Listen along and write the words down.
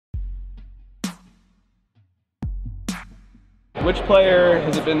Which player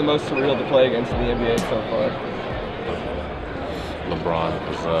has it been the most surreal to play against in the NBA so far? LeBron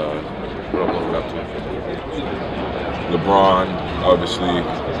is what I'm looking up to. LeBron, obviously,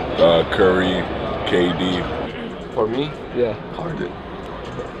 Curry, KD. For me? Yeah. Harden.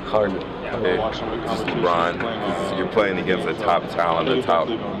 Just LeBron. You're playing against a top talent, I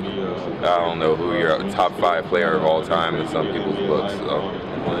don't know who you're, a top 5 player of all time in some people's books. So.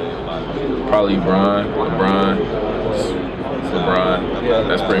 Probably LeBron. Yeah.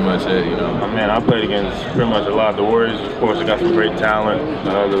 That's pretty much it, you know. Man, I played against pretty much a lot. The Warriors, of course, they got some great talent.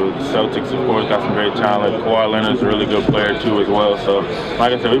 The Celtics, of course, got some great talent. Kawhi Leonard's a really good player, too, as well. So,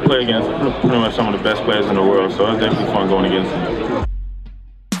 like I said, we play against pretty much some of the best players in the world, so it's definitely fun going against them.